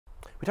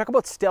We talk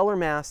about stellar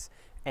mass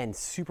and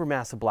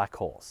supermassive black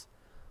holes.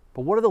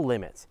 But what are the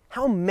limits?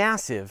 How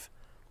massive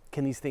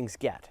can these things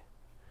get?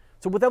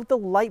 So without the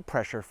light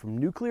pressure from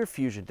nuclear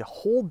fusion to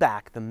hold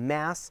back the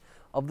mass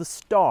of the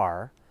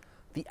star,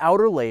 the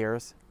outer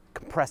layers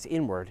compress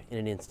inward in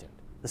an instant.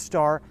 The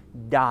star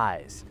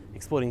dies,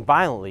 exploding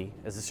violently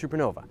as a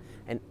supernova,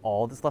 and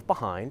all that's left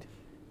behind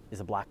is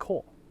a black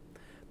hole.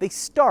 They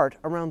start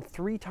around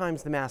 3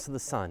 times the mass of the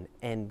sun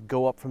and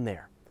go up from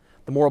there.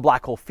 The more a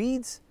black hole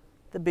feeds,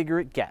 the bigger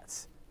it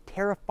gets.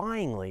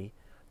 Terrifyingly,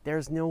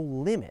 there's no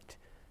limit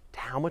to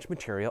how much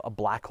material a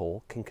black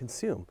hole can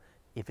consume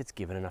if it's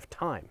given enough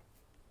time.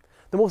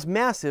 The most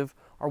massive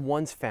are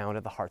ones found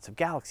at the hearts of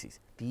galaxies.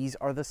 These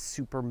are the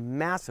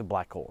supermassive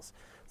black holes,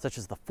 such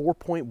as the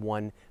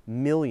 4.1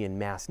 million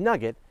mass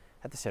nugget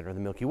at the center of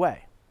the Milky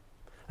Way.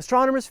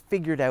 Astronomers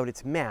figured out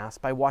its mass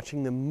by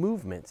watching the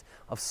movements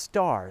of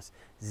stars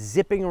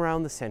zipping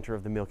around the center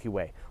of the Milky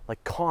Way,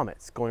 like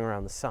comets going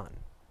around the sun.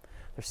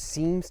 There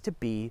seems to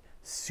be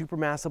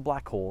supermassive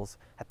black holes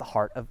at the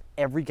heart of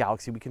every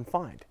galaxy we can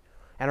find,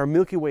 and our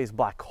Milky Way's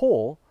black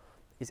hole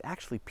is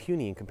actually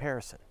puny in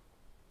comparison.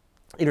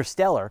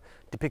 Interstellar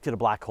depicted a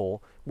black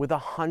hole with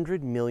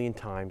 100 million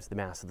times the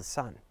mass of the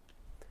sun.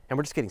 And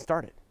we're just getting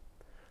started.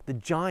 The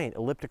giant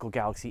elliptical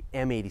galaxy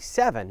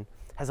M87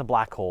 has a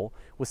black hole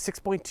with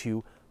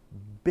 6.2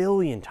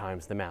 billion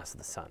times the mass of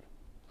the sun.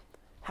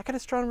 How could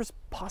astronomers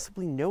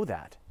possibly know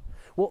that?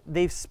 Well,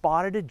 they've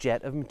spotted a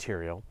jet of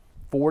material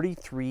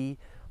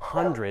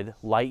 4,300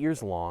 light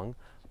years long,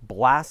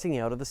 blasting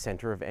out of the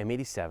center of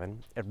M87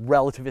 at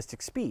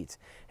relativistic speeds,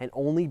 and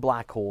only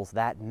black holes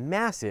that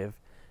massive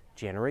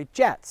generate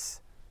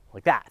jets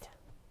like that.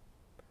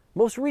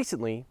 Most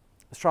recently,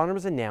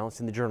 astronomers announced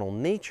in the journal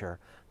Nature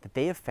that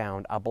they have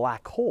found a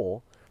black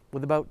hole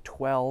with about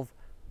 12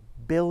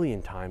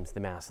 billion times the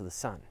mass of the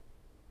sun.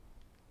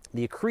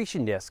 The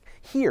accretion disk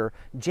here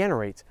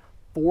generates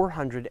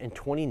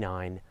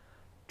 429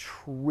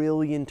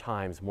 trillion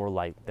times more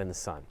light than the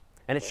sun,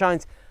 and it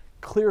shines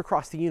clear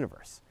across the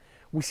universe.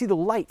 We see the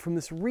light from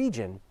this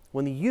region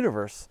when the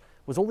universe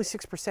was only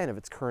 6% of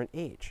its current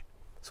age.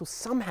 So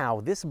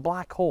somehow this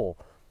black hole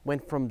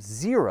went from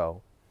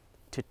 0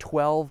 to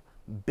 12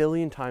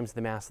 billion times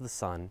the mass of the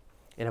sun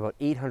in about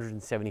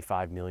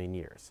 875 million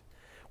years,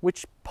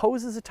 which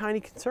poses a tiny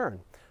concern,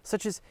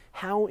 such as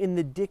how in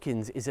the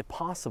dickens is it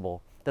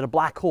possible that a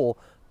black hole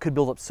could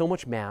build up so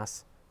much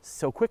mass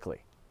so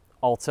quickly?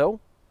 Also,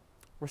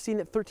 we're seeing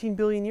it 13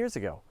 billion years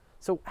ago.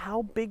 So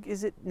how big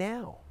is it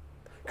now?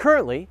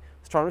 Currently,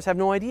 astronomers have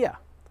no idea.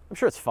 I'm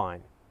sure it's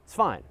fine. It's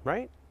fine,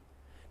 right?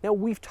 Now,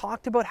 we've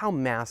talked about how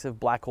massive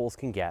black holes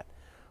can get,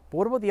 but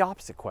what about the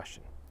opposite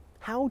question?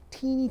 How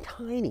teeny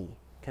tiny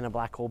can a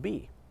black hole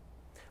be?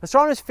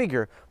 Astronomers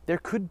figure there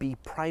could be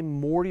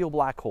primordial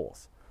black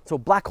holes. So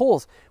black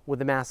holes with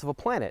the mass of a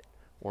planet,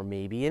 or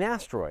maybe an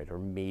asteroid, or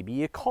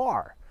maybe a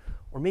car,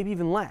 or maybe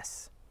even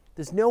less.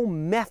 There's no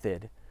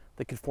method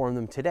that could form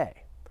them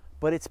today,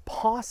 but it's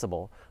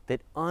possible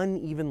that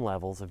uneven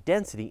levels of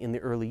density in the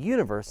early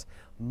universe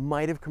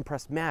might have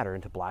compressed matter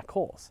into black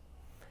holes.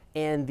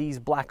 And these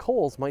black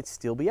holes might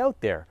still be out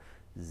there,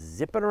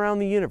 zipping around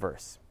the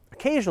universe,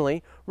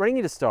 occasionally running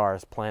into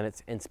stars,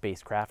 planets, and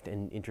spacecraft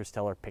and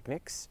interstellar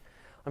picnics.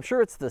 I'm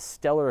sure it's the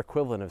stellar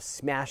equivalent of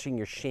smashing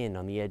your shin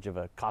on the edge of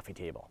a coffee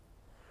table.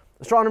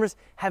 Astronomers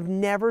have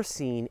never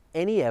seen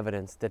any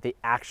evidence that they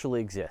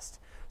actually exist,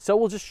 so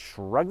we'll just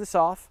shrug this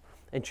off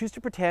and choose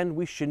to pretend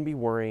we shouldn't be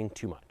worrying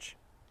too much.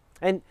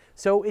 And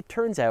so it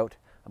turns out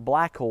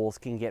black holes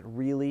can get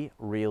really,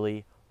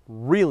 really,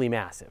 really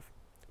massive.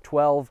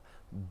 12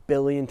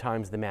 billion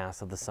times the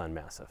mass of the sun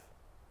massive.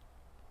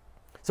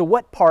 So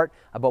what part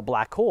about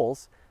black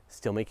holes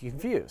still make you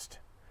confused?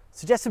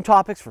 Suggest some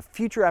topics for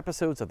future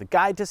episodes of The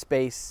Guide to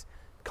Space.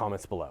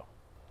 Comments below.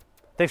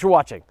 Thanks for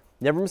watching.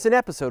 Never miss an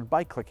episode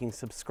by clicking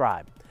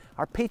subscribe.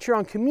 Our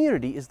Patreon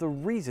community is the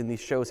reason these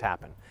shows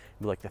happen.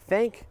 We'd like to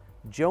thank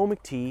Joe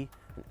McTee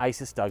and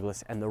Isis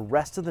Douglas and the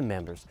rest of the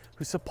members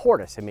who support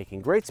us in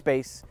making great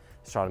space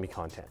astronomy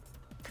content.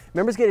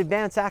 Members get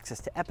advance access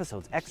to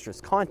episodes,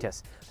 extras,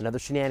 contests, and other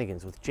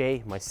shenanigans with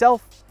Jay,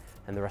 myself,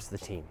 and the rest of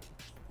the team.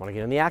 Want to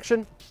get in the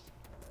action?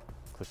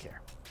 Click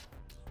here.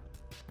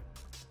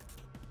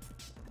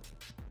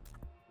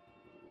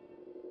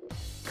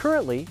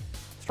 Currently,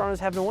 astronomers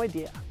have no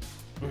idea.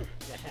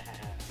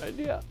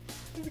 Idea.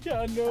 We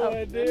got no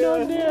idea.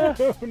 No idea.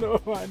 No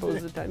idea.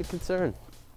 Poses a tiny concern.